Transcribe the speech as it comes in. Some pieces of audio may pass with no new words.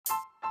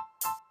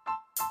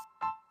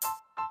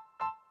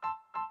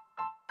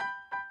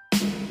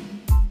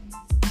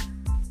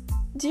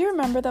Do you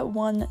remember that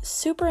one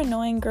super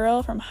annoying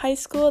girl from high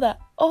school that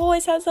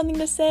always had something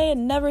to say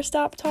and never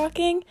stopped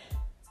talking?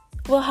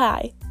 Well,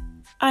 hi,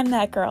 I'm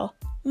that girl.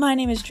 My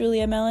name is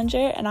Julia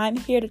Mellinger, and I'm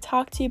here to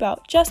talk to you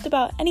about just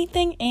about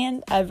anything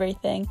and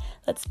everything.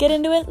 Let's get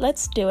into it,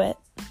 let's do it.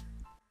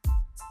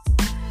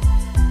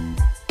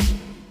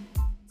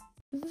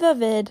 The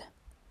vid,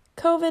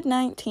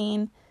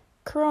 COVID-19,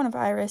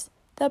 coronavirus,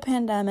 the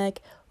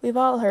pandemic, we've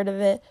all heard of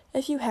it.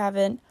 If you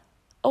haven't,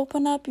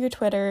 open up your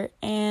Twitter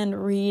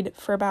and read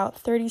for about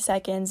 30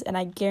 seconds, and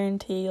I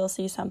guarantee you'll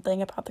see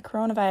something about the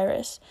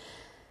coronavirus.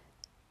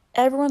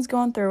 Everyone's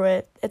going through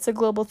it. It's a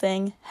global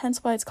thing,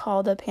 hence why it's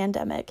called a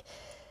pandemic.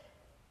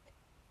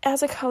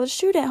 As a college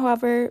student,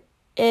 however,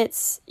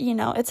 it's hitting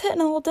a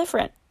little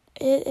different.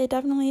 It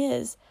definitely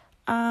is.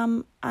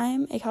 I'm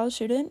a college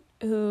student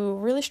who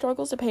really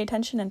struggles to pay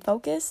attention and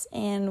focus,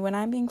 and when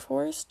I'm being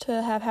forced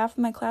to have half of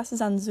my classes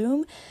on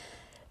Zoom,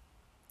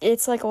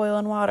 it's like oil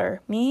and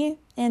water. Me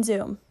and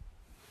Zoom.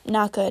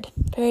 Not good.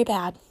 Very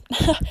bad.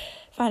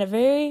 Find it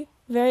very,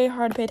 very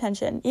hard to pay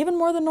attention. Even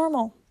more than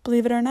normal,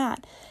 believe it or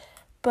not.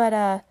 But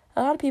a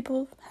lot of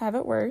people have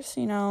it worse.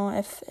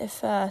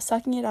 If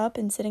sucking it up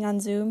and sitting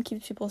on Zoom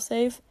keeps people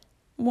safe,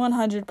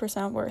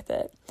 100% worth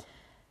it.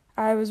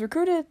 I was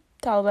recruited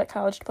to Olivet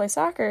College to play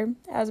soccer,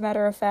 as a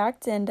matter of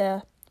fact, and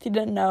if you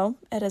didn't know,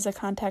 it is a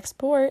contact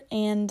sport,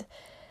 and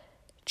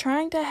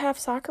trying to have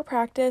soccer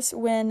practice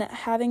when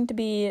having to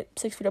be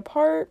 6 feet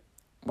apart,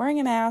 wearing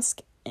a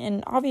mask,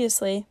 and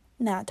obviously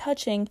not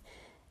touching,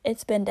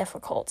 it's been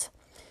difficult.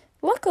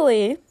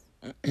 Luckily,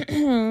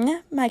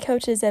 my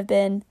coaches have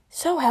been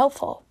so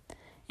helpful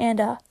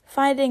and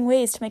finding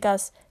ways to make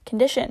us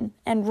condition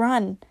and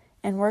run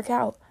and work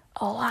out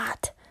a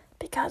lot,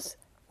 because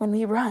when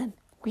we run,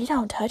 we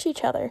don't touch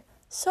each other.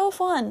 So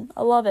fun.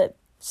 I love it.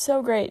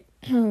 So great.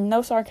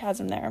 No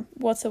sarcasm there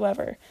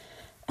whatsoever.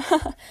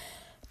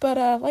 But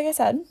like I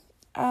said,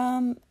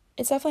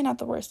 it's definitely not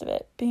the worst of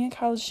it. Being a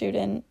college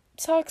student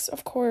sucks,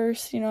 of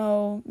course,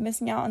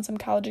 missing out on some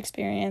college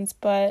experience,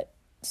 but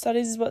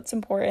studies is what's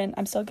important.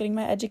 I'm still getting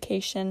my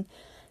education,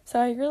 so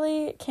I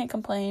really can't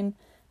complain.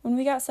 When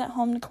we got sent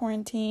home to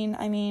quarantine,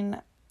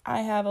 I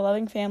have a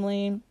loving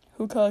family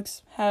who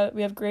cooks,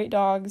 we have great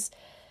dogs,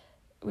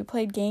 we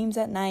played games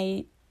at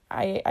night.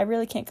 I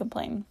really can't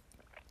complain.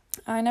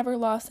 I never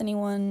lost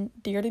anyone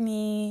dear to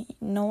me.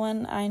 No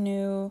one I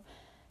knew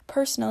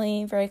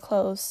personally very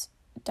close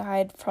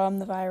died from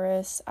the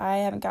virus. I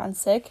haven't gotten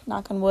sick,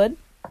 knock on wood,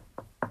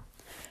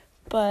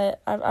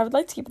 but I would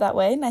like to keep it that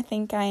way, and I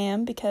think I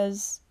am,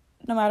 because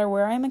no matter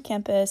where I am on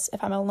campus,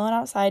 if I'm alone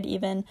outside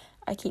even,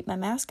 I keep my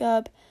mask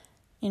up,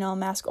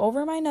 mask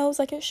over my nose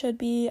like it should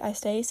be. I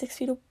stay 6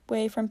 feet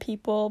away from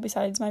people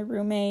besides my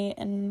roommate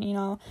and,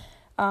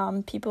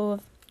 people who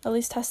have at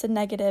least tested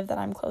negative that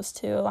I'm close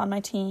to on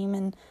my team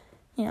and,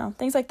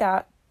 things like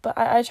that. But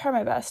I try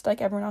my best,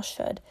 like everyone else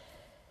should.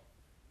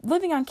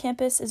 Living on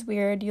campus is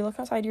weird. You look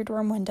outside your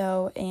dorm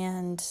window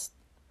and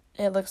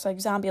it looks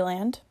like zombie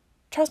land.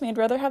 Trust me, I'd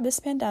rather have this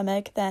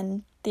pandemic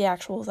than the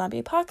actual zombie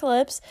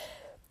apocalypse.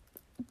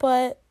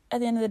 But at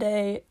the end of the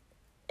day,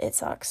 it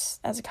sucks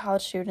as a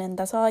college student.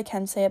 That's all I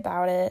can say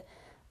about it.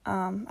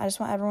 I just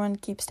want everyone to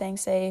keep staying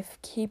safe.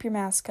 Keep your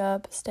mask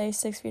up. Stay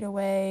 6 feet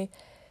away.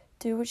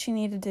 Do what you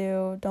need to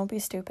do. Don't be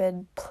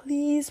stupid.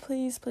 Please,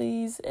 please,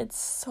 please. It's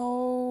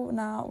so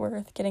not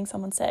worth getting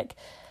someone sick.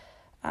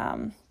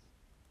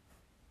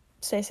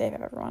 Stay safe,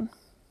 everyone.